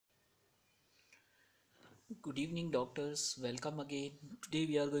Good evening, doctors. Welcome again. Today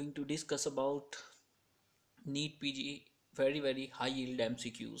we are going to discuss about Neet PG, very high yield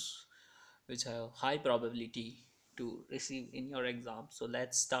MCQs, which have high probability to receive in your exam. So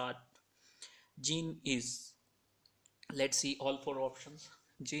let's start. Gene is, let's see all four options.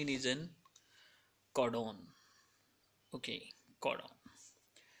 Gene is in codon. Okay, codon.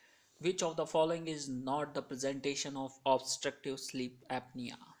 Which of the following is not the presentation of obstructive sleep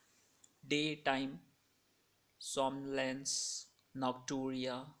apnea? Daytime somnolence,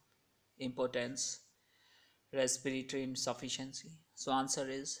 nocturia, impotence, respiratory insufficiency. So answer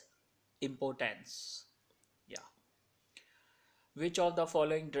is impotence. Yeah. Which of the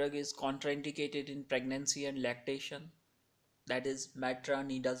following drug is contraindicated in pregnancy and lactation? That is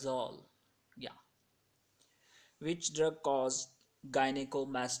metronidazole. Yeah. Which drug caused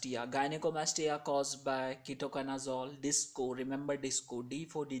gynecomastia? Gynecomastia caused by ketoconazole, disco. Remember disco. D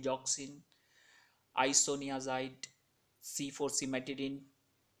for digoxin, isoniazide, C for cimetidine,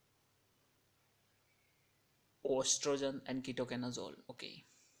 estrogen, and ketoconazole. Okay.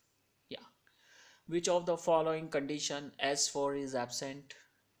 Yeah. Which of the following condition S4 is absent?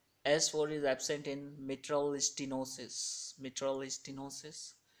 S4 is absent in mitral stenosis. Mitral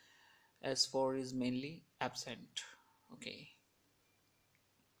stenosis. S4 is mainly absent. Okay.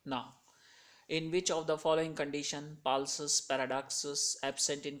 Now, in which of the following condition pulsus paradoxus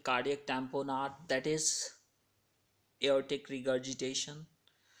absent in cardiac tamponade? That is aortic regurgitation.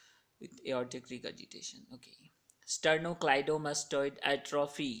 With aortic regurgitation. Okay. Sternocleidomastoid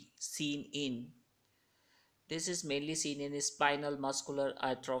atrophy seen in. This is mainly seen in spinal muscular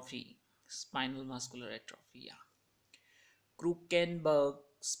atrophy. Spinal muscular atrophy, yeah. Krukenberg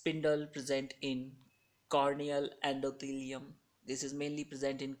spindle present in corneal endothelium. This is mainly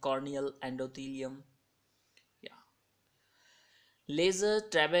present in corneal endothelium. Yeah. Laser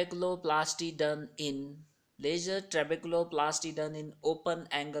trabeculoplasty done in open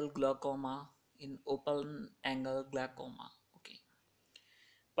angle glaucoma. In open angle glaucoma. Okay.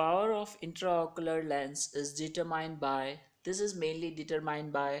 Power of intraocular lens is determined by, this is mainly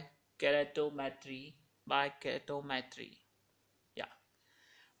determined by keratometry. Yeah.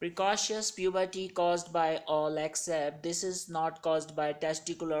 Precocious puberty caused by all except this is not caused by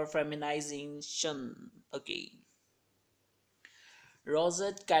testicular feminization. Okay.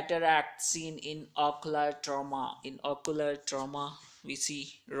 Rosette cataract seen in ocular trauma. In ocular trauma, we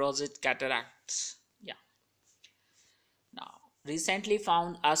see rosette cataracts. Yeah. Now, recently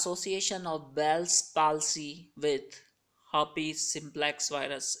found association of Bell's palsy with herpes simplex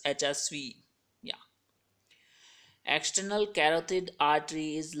virus (HSV). Yeah. External carotid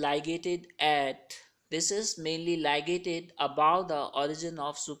artery is ligated at, this is mainly ligated above the origin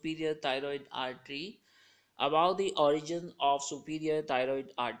of superior thyroid artery, above the origin of superior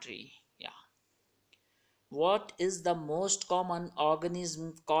thyroid artery. Yeah. What is the most common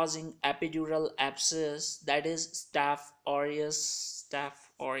organism causing epidural abscess? That is Staph aureus. Staph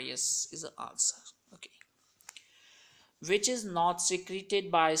aureus is the answer. Okay. Which is not secreted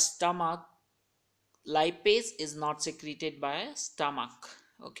by stomach? Lipase is not secreted by stomach.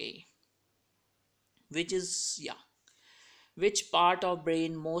 Okay. Which is, yeah. Which part of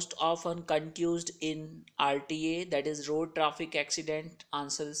brain most often contused in RTA? That is road traffic accident.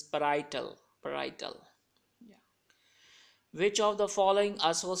 Answer is parietal. Parietal. Yeah. Which of the following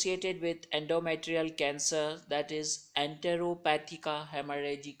associated with endometrial cancer? That is enteropathica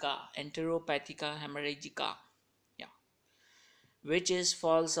hemorrhagica. Enteropathica hemorrhagica. Yeah. Which is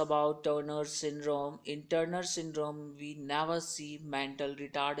false about Turner syndrome? In Turner syndrome, we never see mental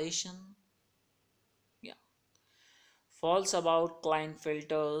retardation. Yeah. False about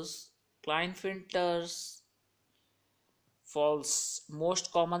Klinefelter's. Klinefelter's false.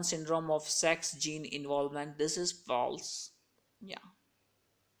 Most common syndrome of sex gene involvement. This is false. Yeah.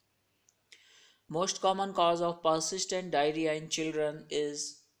 Most common cause of persistent diarrhea in children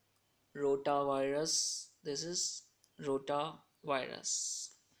is rotavirus. This is rotavirus.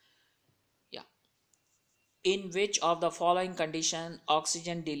 Yeah. In which of the following condition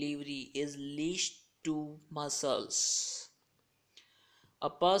oxygen delivery is least to muscles? A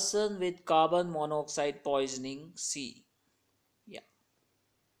person with carbon monoxide poisoning. C. Yeah.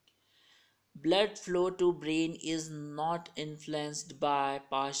 Blood flow to brain is not influenced by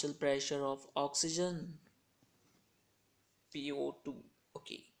partial pressure of oxygen. PO2.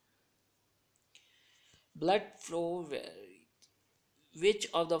 Okay. Blood flow vary. Which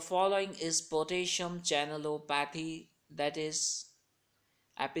of the following is potassium channelopathy? That is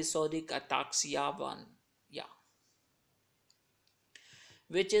episodic ataxia 1. Yeah.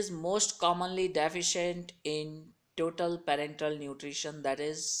 Which is most commonly deficient in total parental nutrition? That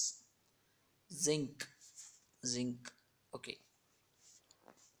is zinc. zinc. Okay.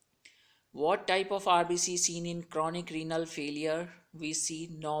 What type of RBC seen in chronic renal failure? We see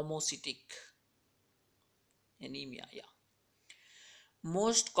normocytic anemia. Yeah.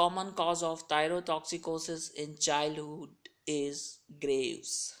 Most common cause of thyrotoxicosis in childhood is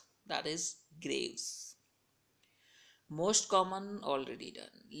Graves. That is Graves. Most common already done.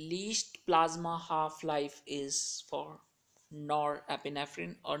 Least plasma half-life is for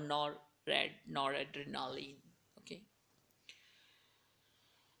norepinephrine or noradrenaline. Okay.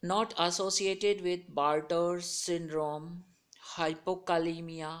 Not associated with Barter's syndrome,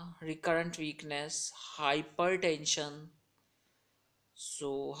 hypokalemia, recurrent weakness, hypertension.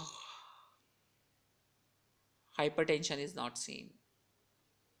 So hypertension is not seen.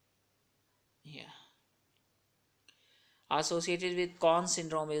 Yeah. Associated with Conn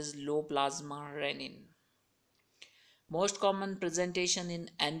syndrome is low plasma renin. Most common presentation in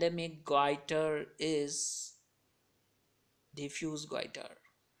endemic goiter is diffuse goiter.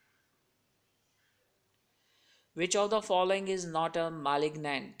 Which of the following is not a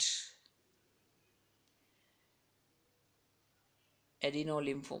malignant?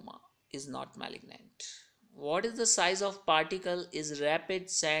 Adenolymphoma is not malignant. What is the size of particle is rapid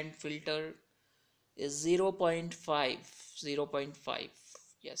sand filter is 0.5. 0.5.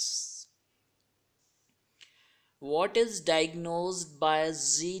 Yes. What is diagnosed by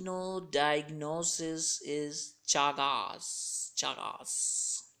xenodiagnosis is Chagas.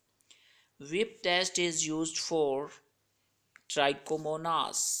 Chagas. WIP test is used for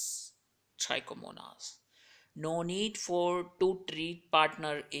trichomonas. Trichomonas. No need for to treat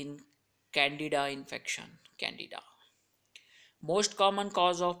partner in candida infection. Candida. Most common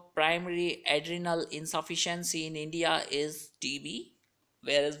cause of primary adrenal insufficiency in India is TB,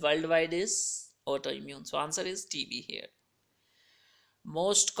 whereas worldwide is autoimmune. So answer is TB here.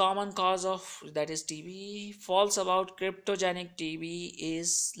 Most common cause of that is TB. False about cryptogenic TB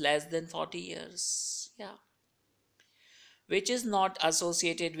is less than 40 years. Yeah. Which is not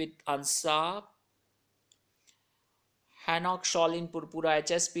associated with ANSA. Hanok Sholin purpura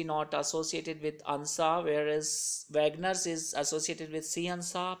HSP not associated with ANSA, whereas Wagner's is associated with C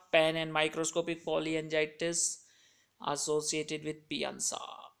ANSA. Pen and microscopic polyangiitis associated with P ANSA.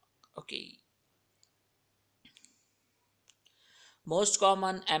 Okay. Most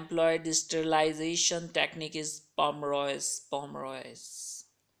common employed sterilization technique is Pomeroy's. Pomeroy's.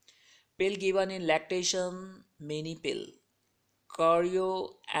 Pill given in lactation, mini pill.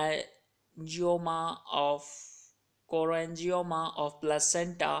 Chorioangioma of chorangioma of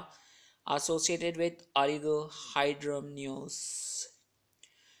placenta associated with oligohydramnios.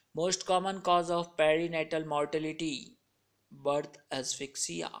 Most common cause of perinatal mortality, birth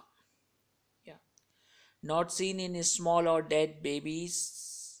asphyxia. Yeah. Not seen in small or dead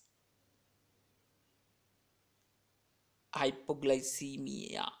babies,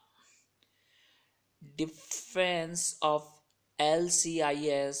 hypoglycemia. Defense of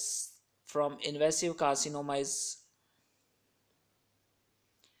LCIS from invasive carcinoma is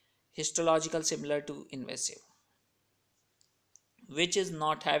histological similar to invasive, which is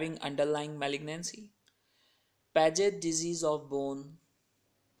not having underlying malignancy. Paget disease of bone,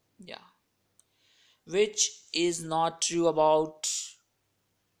 yeah, which is not true about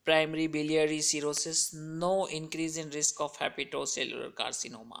primary biliary cirrhosis, no increase in risk of hepatocellular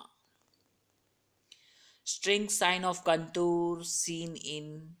carcinoma. String sign of contour seen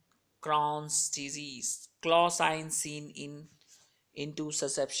in Crohn's disease, claw sign seen in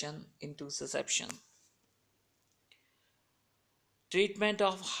intussusception. Treatment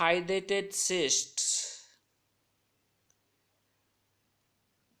of hydrated cysts,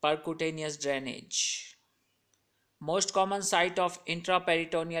 percutaneous drainage. Most common site of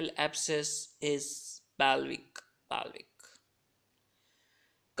intraperitoneal abscess is pelvic.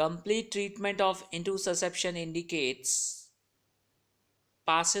 Complete treatment of intussusception indicates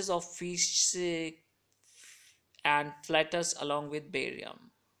passes of fish and flatus along with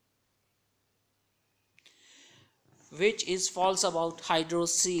barium. Which is false about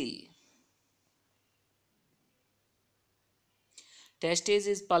hydrocele? Testes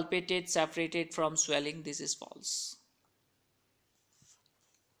is palpated, separated from swelling. This is false.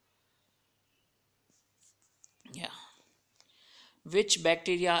 Yeah. Which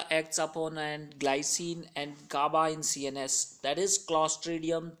bacteria acts upon and glycine and GABA in CNS? That is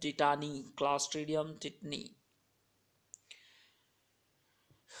Clostridium tetani. Clostridium tetani.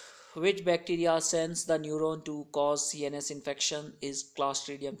 Which bacteria sends the neuron to cause CNS infection is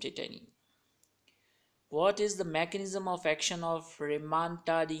Clostridium tetani. What is the mechanism of action of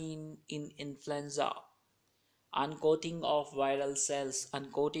rimantadine in influenza? Uncoating of viral cells.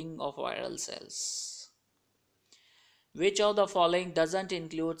 Uncoating of viral cells. Which of the following doesn't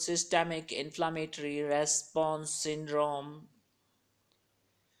include systemic inflammatory response syndrome,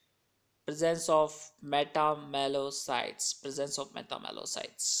 presence of metamelocytes?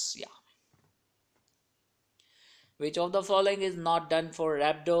 Yeah. Which of the following is not done for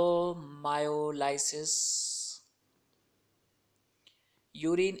rhabdomyolysis?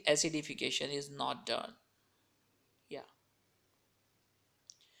 Urine acidification is not done. Yeah.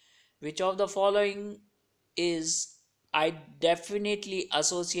 Which of the following is I definitely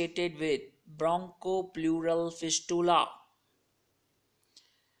associated with bronchopleural fistula?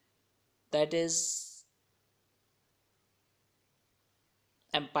 That is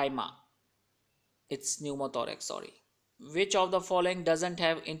empyema. It's pneumothorax, sorry. Which of the following doesn't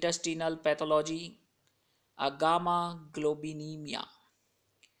have intestinal pathology? A gamma globinemia.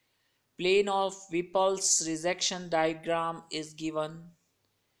 Plane of Whipple's resection diagram is given.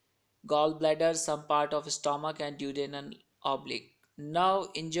 Gallbladder, some part of stomach and duodenal oblique. Nerve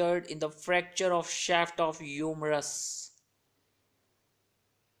injured in the fracture of shaft of humerus.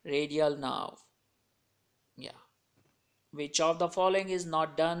 Radial nerve. Yeah. Which of the following is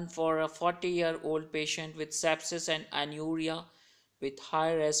not done for a 40-year-old patient with sepsis and anuria with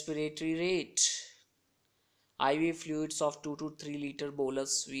high respiratory rate? IV fluids of 2 to 3 liter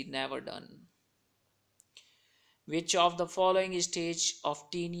bolus we never done. Which of the following stage of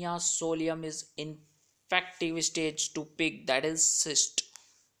tinea solium is infective stage to pig, that is cyst?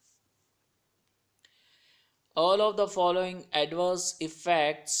 All of the following adverse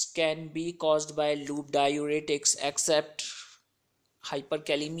effects can be caused by loop diuretics except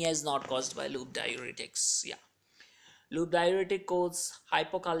hyperkalemia is not caused by loop diuretics. Yeah. Loop diuretic cause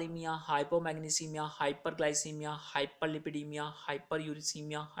hypokalemia, hypomagnesemia, hyperglycemia, hyperlipidemia,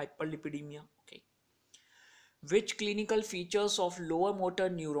 hyperuricemia, hyperlipidemia. Okay. Which clinical features of lower motor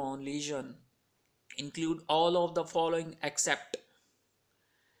neuron lesion include all of the following except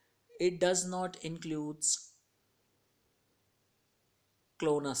it does not include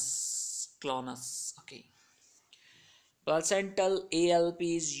clonus. Okay. Placental ALP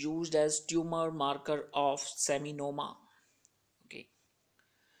is used as tumor marker of seminoma. Okay.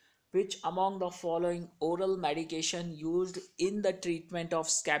 Which among the following oral medication used in the treatment of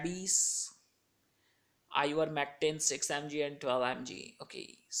scabies? Ivermectin 6 mg and 12 mg.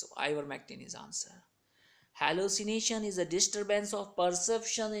 Okay, so ivermectin is answer. Hallucination is a disturbance of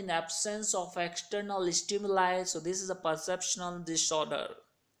perception in absence of external stimuli. So this is a perceptual disorder.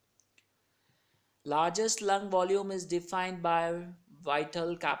 Largest lung volume is defined by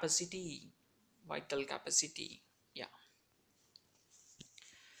vital capacity. Vital capacity. Yeah.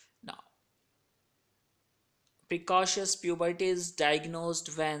 Now, precocious puberty is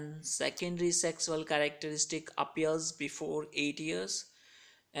diagnosed when secondary sexual characteristic appears before 8 years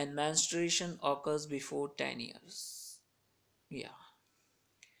and menstruation occurs before 10 years. Yeah.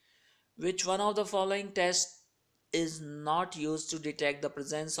 Which one of the following tests is not used to detect the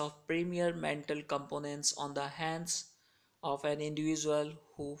presence of premier mental components on the hands of an individual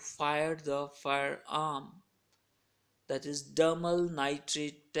who fired the firearm? That is dermal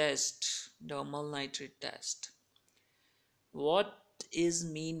nitrate test. Dermal nitrate test. What is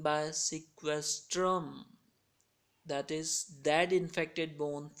mean by sequestrum? That is dead infected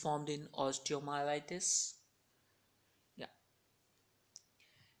bone formed in osteomyelitis. Yeah.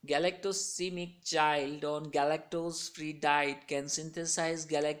 Galactosemic child on galactose-free diet can synthesize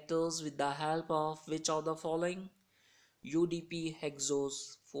galactose with the help of which of the following? UDP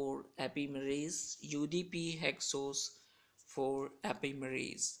hexose 4 epimerase. UDP hexose 4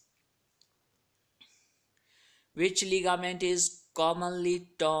 epimerase. Which ligament is commonly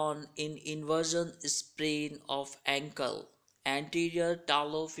torn in inversion sprain of ankle? Anterior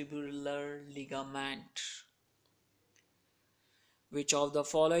talofibular ligament. Which of the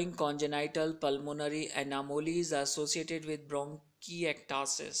following congenital pulmonary anomaly is associated with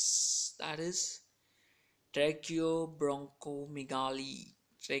bronchiectasis? That is tracheobronchomegaly.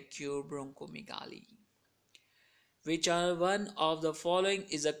 Tracheobronchomegaly. Which are one of the following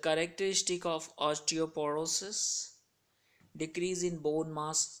is a characteristic of osteoporosis? Decrease in bone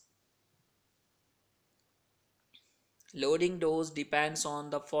mass. Loading dose depends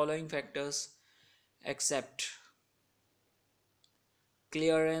on the following factors except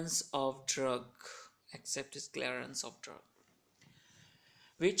clearance of drug. Except is clearance of drug.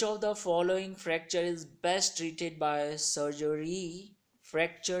 Which of the following fracture is best treated by surgery?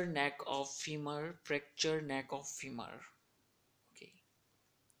 Fracture neck of femur. Fracture neck of femur. Okay.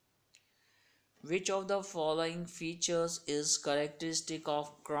 Which of the following features is characteristic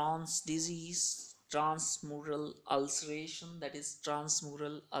of Crohn's disease? Transmural ulceration. That is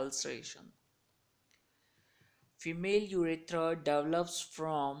transmural ulceration. Female urethra develops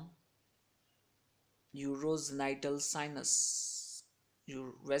from urogenital sinus,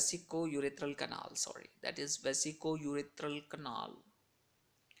 vesico-urethral canal, sorry, that is vesico-urethral canal.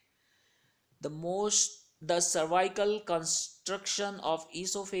 The cervical construction of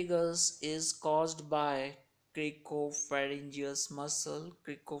esophagus is caused by cricopharyngeus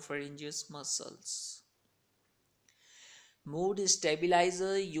muscles. Mood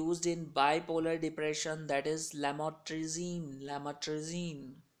stabilizer used in bipolar depression, that is lamotrigine.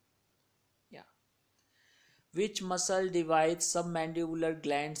 Yeah. Which muscle divides submandibular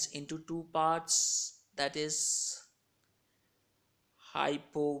glands into two parts, that is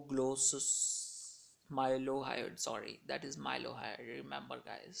hypoglossus mylohyoid, sorry, that is mylohyoid, remember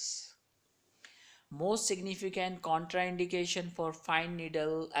guys. Most significant contraindication for fine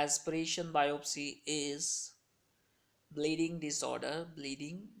needle aspiration biopsy is bleeding disorder.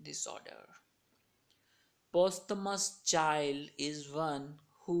 Posthumous child is one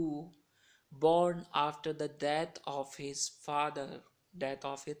who born after the death of its father.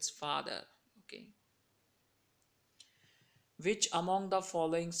 Okay. Which among the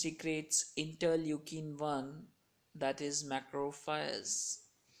following secretes interleukin 1, that is macrophage?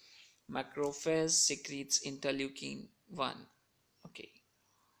 Macrophage secretes interleukin 1. Okay.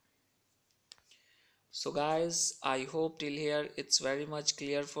 So guys, I hope till here it's very much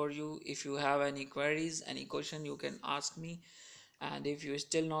clear for you. If you have any queries, any question, you can ask me. And if you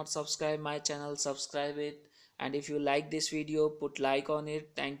still not subscribe my channel, subscribe it. And if you like this video, put like on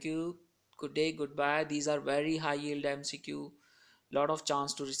it. Thank you. Good day, goodbye. These are very high yield MCQ. Lot of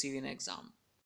chance to receive in exam.